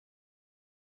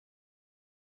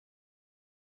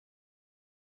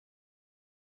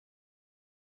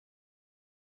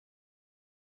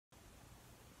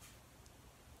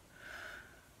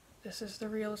This is the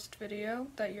realest video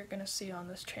that you're gonna see on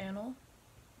this channel.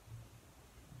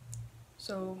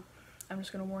 So I'm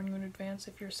just gonna warn you in advance,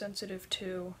 if you're sensitive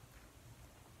to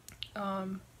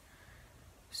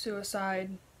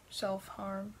suicide,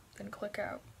 self-harm, then click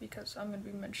out, because I'm gonna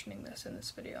be mentioning this in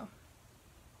this video.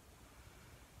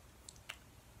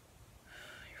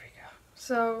 Here we go.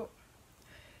 So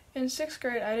in 6th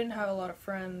grade, I didn't have a lot of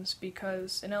friends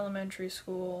because in elementary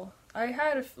school, I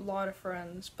had a lot of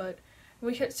friends, but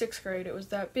when we hit 6th grade, it was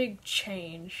that big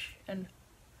change, and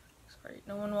sorry,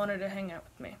 no one wanted to hang out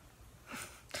with me.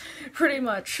 Pretty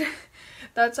much.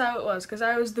 That's how it was, because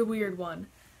I was the weird one.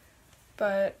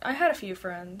 But I had a few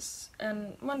friends,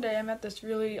 and one day I met this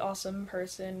really awesome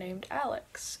person named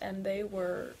Alex, and they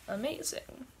were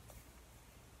amazing.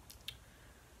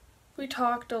 We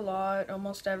talked a lot,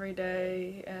 almost every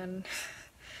day, and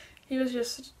he was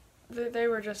just, they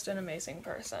were just an amazing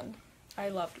person. I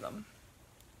loved them.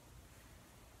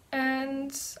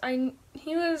 And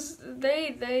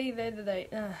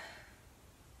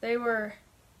they were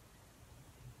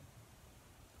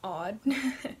odd.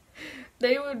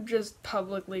 They would just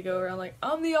publicly go around like,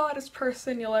 I'm the oddest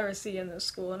person you'll ever see in this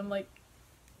school, and I'm like,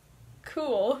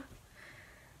 cool.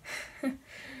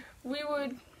 We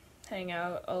would hang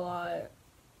out a lot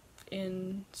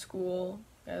in school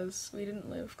as we didn't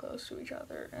live close to each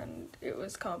other, and it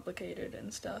was complicated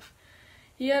and stuff.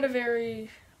 He had a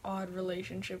very odd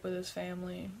relationship with his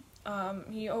family.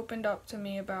 He opened up to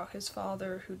me about his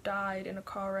father, who died in a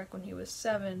car wreck when he was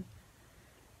 7,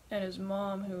 and his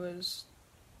mom, who was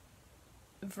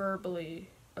verbally,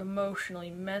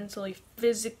 emotionally, mentally,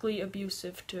 physically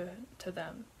abusive to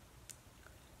them.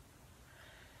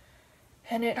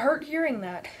 And it hurt hearing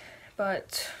that,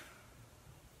 but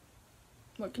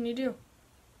what can you do?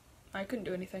 I couldn't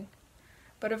do anything.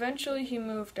 But eventually he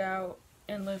moved out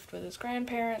and lived with his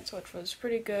grandparents, which was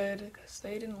pretty good because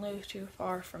they didn't live too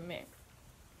far from me.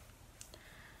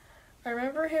 I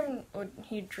remember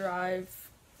he'd drive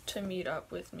to meet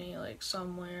up with me, like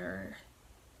somewhere,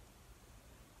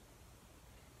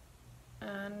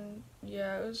 and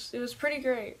yeah, it was pretty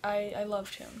great. I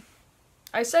loved him.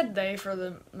 I said they for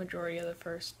the majority of the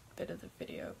first bit of the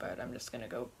video, but I'm just gonna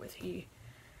go with he.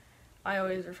 I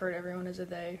always refer to everyone as a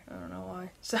they, I don't know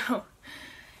why. So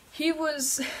he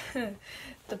was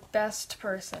the best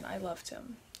person. I loved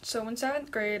him. So when 7th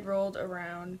grade rolled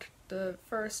around, the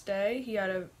first day he had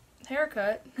a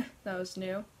haircut that was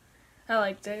new. I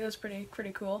liked it. It was pretty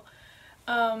cool.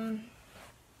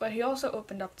 But he also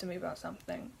opened up to me about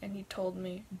something, and he told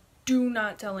me, do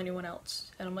not tell anyone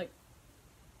else. And I'm like,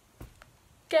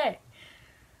 okay.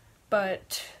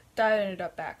 But that ended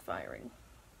up backfiring.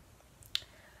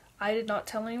 I did not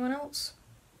tell anyone else.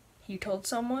 He told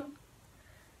someone,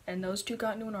 and those two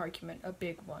got into an argument, a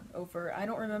big one, over, I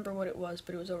don't remember what it was,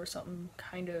 but it was over something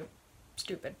kind of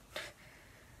stupid.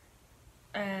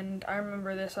 And I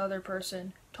remember this other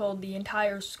person told the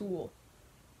entire school.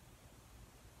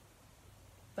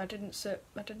 That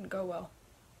didn't go well.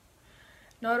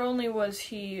 Not only was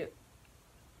he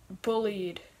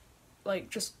bullied, like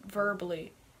just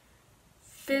verbally,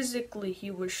 physically he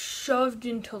was shoved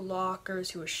into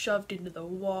lockers, he was shoved into the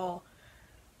wall.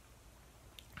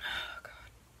 Oh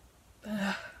god.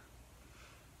 Ugh.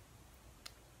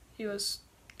 It was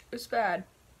bad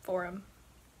for him.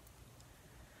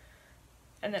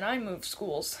 And then I moved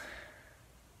schools.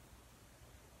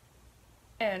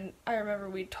 And I remember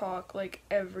we'd talk like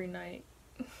every night.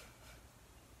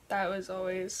 That was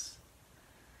always,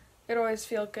 it'd always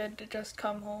feel good to just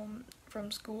come home from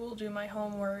school, do my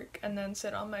homework, and then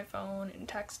sit on my phone and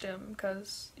text him,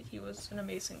 because he was an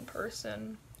amazing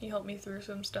person. He helped me through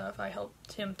some stuff, I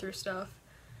helped him through stuff.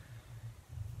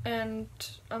 And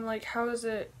I'm like, how is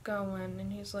it going?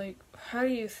 And he's like, how do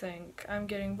you think? I'm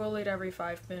getting bullied every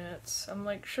 5 minutes. I'm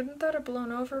like, shouldn't that have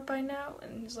blown over by now?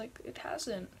 And he's like, it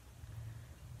hasn't.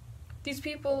 These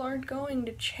people aren't going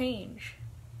to change.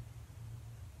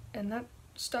 And that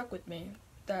stuck with me,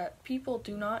 that people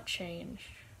do not change.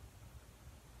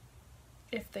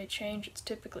 If they change, it's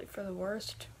typically for the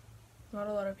worst. Not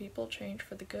a lot of people change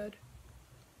for the good.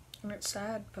 And it's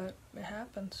sad, but it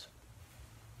happens.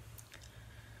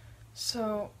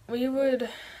 So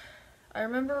I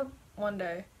remember one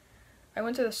day, I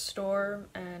went to the store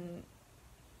and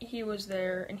he was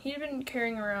there, and he'd been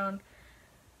carrying around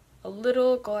a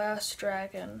little glass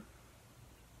dragon,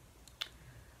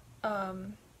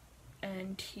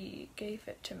 and he gave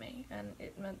it to me, and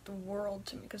it meant the world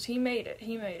to me, because he made it.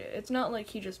 It's not like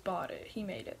he just bought it, he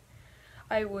made it.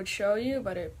 I would show you,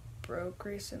 but it broke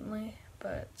recently,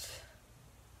 and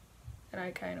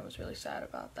I kind of was really sad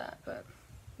about that, but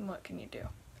what can you do?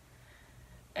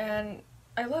 And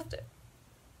I loved it.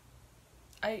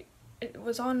 it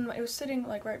was sitting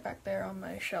like right back there on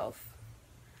my shelf.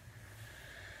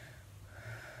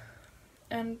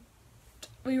 And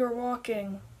we were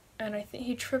walking, and I think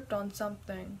he tripped on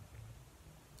something,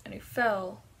 and he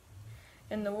fell,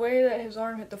 and the way that his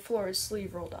arm hit the floor, his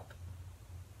sleeve rolled up.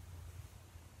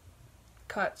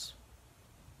 Cuts.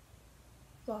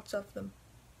 Lots of them.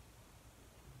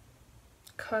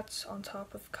 Cuts on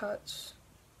top of cuts.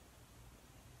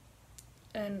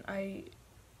 And I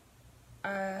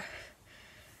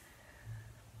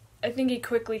think he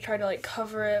quickly tried to like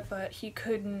cover it, but he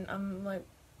couldn't. I'm like,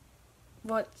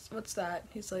 what's that?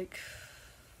 He's like,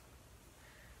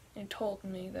 he told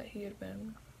me that he had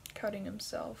been cutting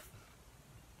himself.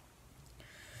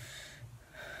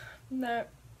 And that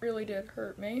really did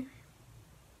hurt me.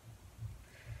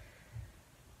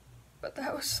 But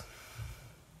that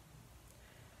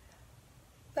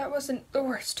wasn't the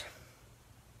worst.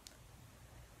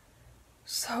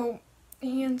 So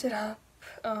he ended up,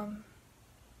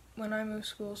 when I moved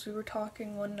schools, we were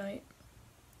talking one night,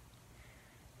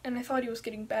 and I thought he was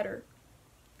getting better,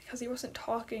 because he wasn't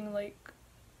talking like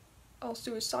all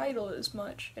suicidal as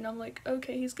much, and I'm like,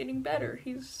 okay, he's getting better,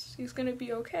 he's gonna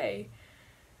be okay,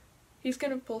 he's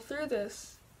gonna pull through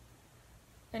this.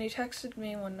 And he texted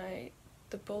me one night,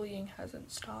 the bullying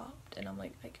hasn't stopped, and I'm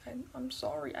like, I'm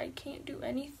sorry, I can't do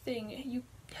anything,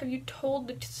 have you told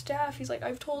the staff? He's like,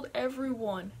 I've told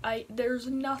everyone. There's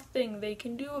nothing they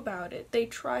can do about it. They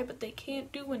try, but they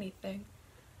can't do anything.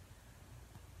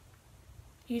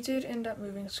 He did end up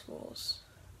moving schools,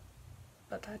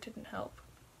 but that didn't help.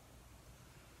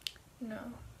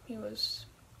 No, he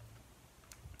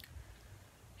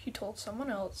told someone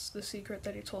else the secret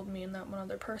that he told me and that one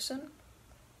other person.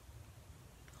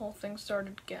 Whole thing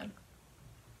started again.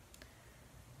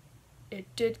 It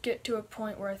did get to a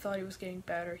point where I thought he was getting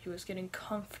better. He was getting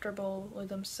comfortable with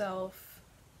himself.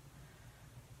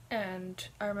 And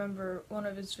I remember one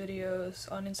of his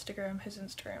videos on Instagram, his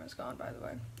Instagram is gone, by the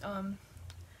way.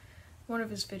 One of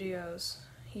his videos,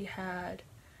 he had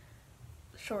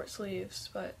short sleeves,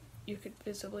 but you could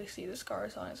visibly see the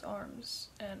scars on his arms.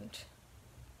 And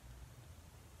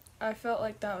I felt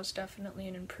like that was definitely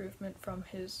an improvement from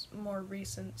his more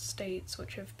recent states,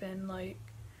 which have been like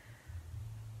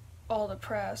all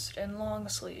depressed and long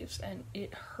sleeves, and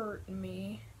it hurt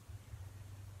me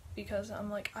because I'm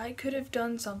like, I could have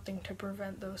done something to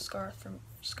prevent those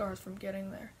scars from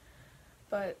getting there,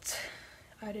 but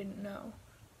I didn't know.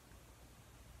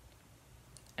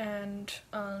 And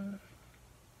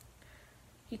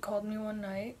he called me one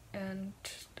night and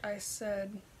I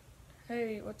said,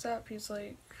 hey, what's up? He's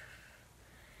like,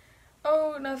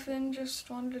 oh, nothing, just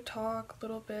wanted to talk a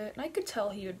little bit. And I could tell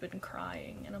he had been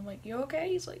crying, and I'm like, you okay?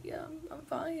 He's like, yeah, I'm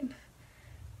fine.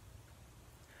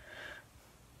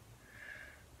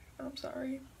 I'm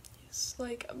sorry. He's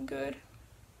like, I'm good.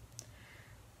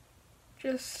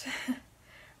 Just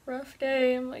rough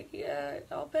day. I'm like, yeah,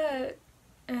 I'll bet.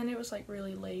 And it was like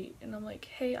really late, and I'm like,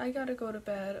 hey, I gotta go to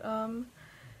bed.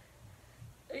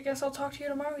 I guess I'll talk to you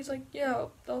tomorrow. He's like, yeah,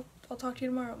 I'll talk to you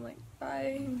tomorrow. I'm like,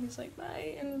 bye. And he's like,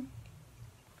 bye. And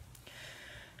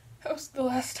that was the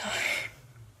last time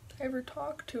I ever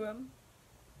talked to him.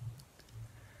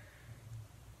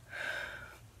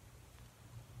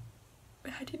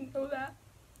 I didn't know that.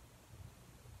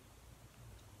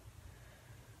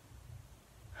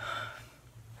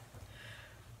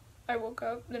 I woke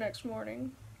up the next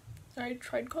morning. I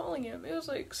tried calling him. It was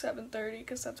like 7:30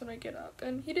 because that's when I get up,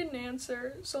 and he didn't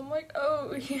answer. So I'm like,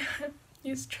 oh yeah,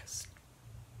 he's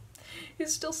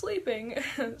still sleeping.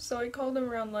 So I called him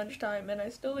around lunchtime and I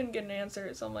still didn't get an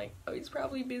answer. So I'm like, oh, he's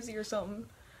probably busy or something.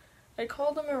 I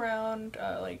called him around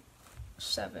like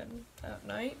 7 at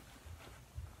night.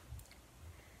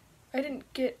 I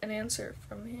didn't get an answer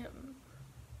from him.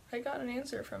 I got an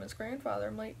answer from his grandfather.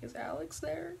 I'm like, is Alex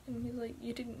there? And he's like,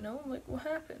 you didn't know? I'm like, what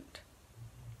happened?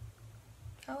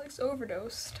 Alex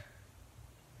overdosed.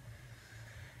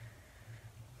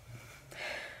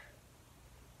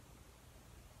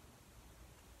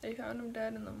 They found him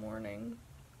dead in the morning.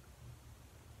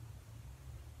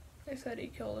 They said he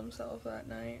killed himself that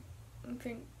night. I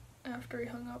think after he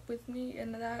hung up with me,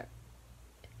 and that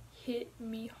hit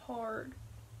me hard.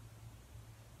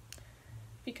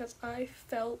 Because I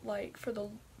felt like for the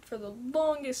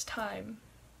longest time,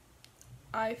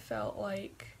 I felt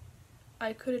like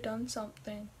I could have done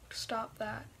something to stop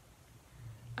that.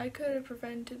 I could have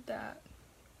prevented that.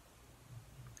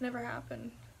 It never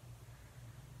happened.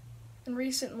 And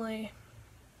recently,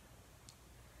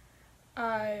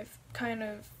 I've kind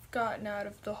of gotten out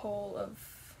of the hole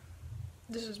of,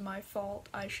 this is my fault,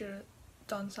 I should have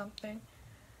done something.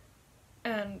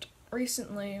 And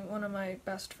recently, one of my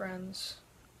best friends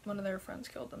one of their friends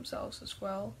killed themselves as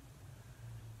well.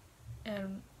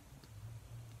 And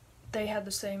they had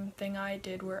the same thing I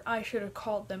did, where I should have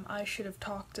called them, I should have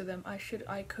talked to them, I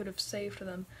could have saved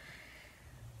them.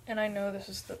 And I know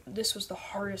this was the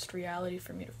hardest reality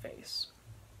for me to face.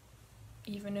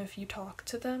 Even if you talk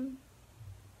to them,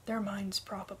 their mind's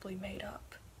probably made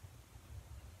up.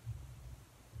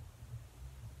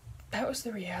 That was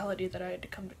the reality that I had to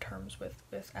come to terms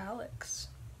with Alex.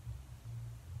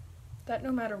 That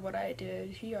no matter what I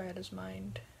did, he had his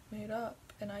mind made up,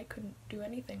 and I couldn't do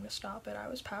anything to stop it. I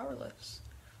was powerless.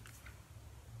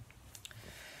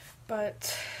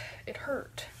 But it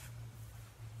hurt.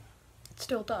 It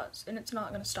still does, and it's not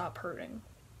going to stop hurting.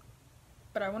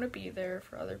 But I want to be there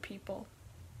for other people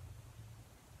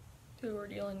who are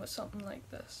dealing with something like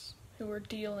this, who are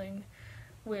dealing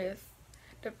with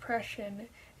depression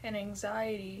and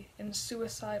anxiety and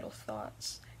suicidal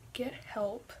thoughts. Get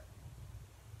help.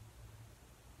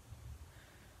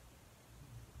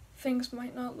 Things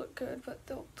might not look good, but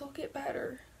they'll get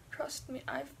better. Trust me,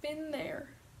 I've been there.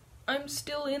 I'm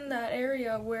still in that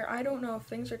area where I don't know if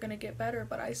things are going to get better,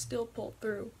 but I still pull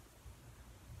through.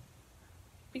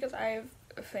 Because I have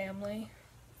a family,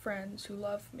 friends who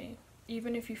love me.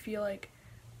 Even if you feel like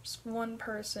one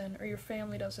person or your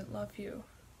family doesn't love you,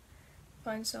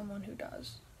 find someone who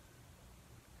does.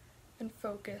 And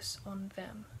focus on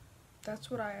them.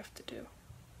 That's what I have to do.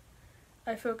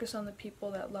 I focus on the people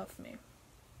that love me.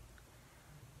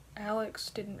 Alex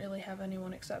didn't really have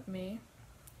anyone except me.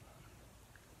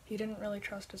 He didn't really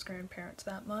trust his grandparents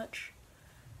that much.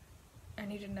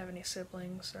 And he didn't have any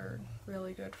siblings or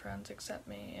really good friends except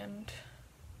me, and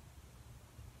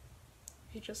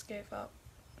he just gave up.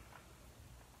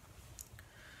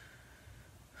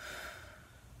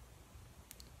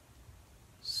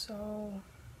 So,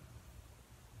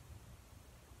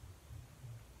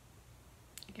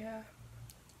 yeah,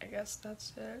 I guess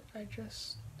that's it.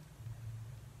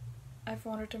 I've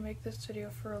wanted to make this video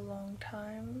for a long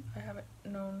time. I haven't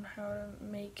known how to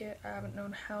make it. I haven't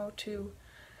known how to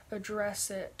address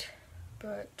it,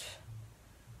 but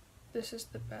this is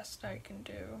the best I can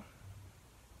do.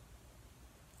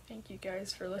 Thank you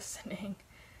guys for listening.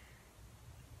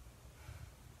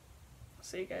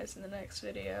 See you guys in the next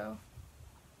video.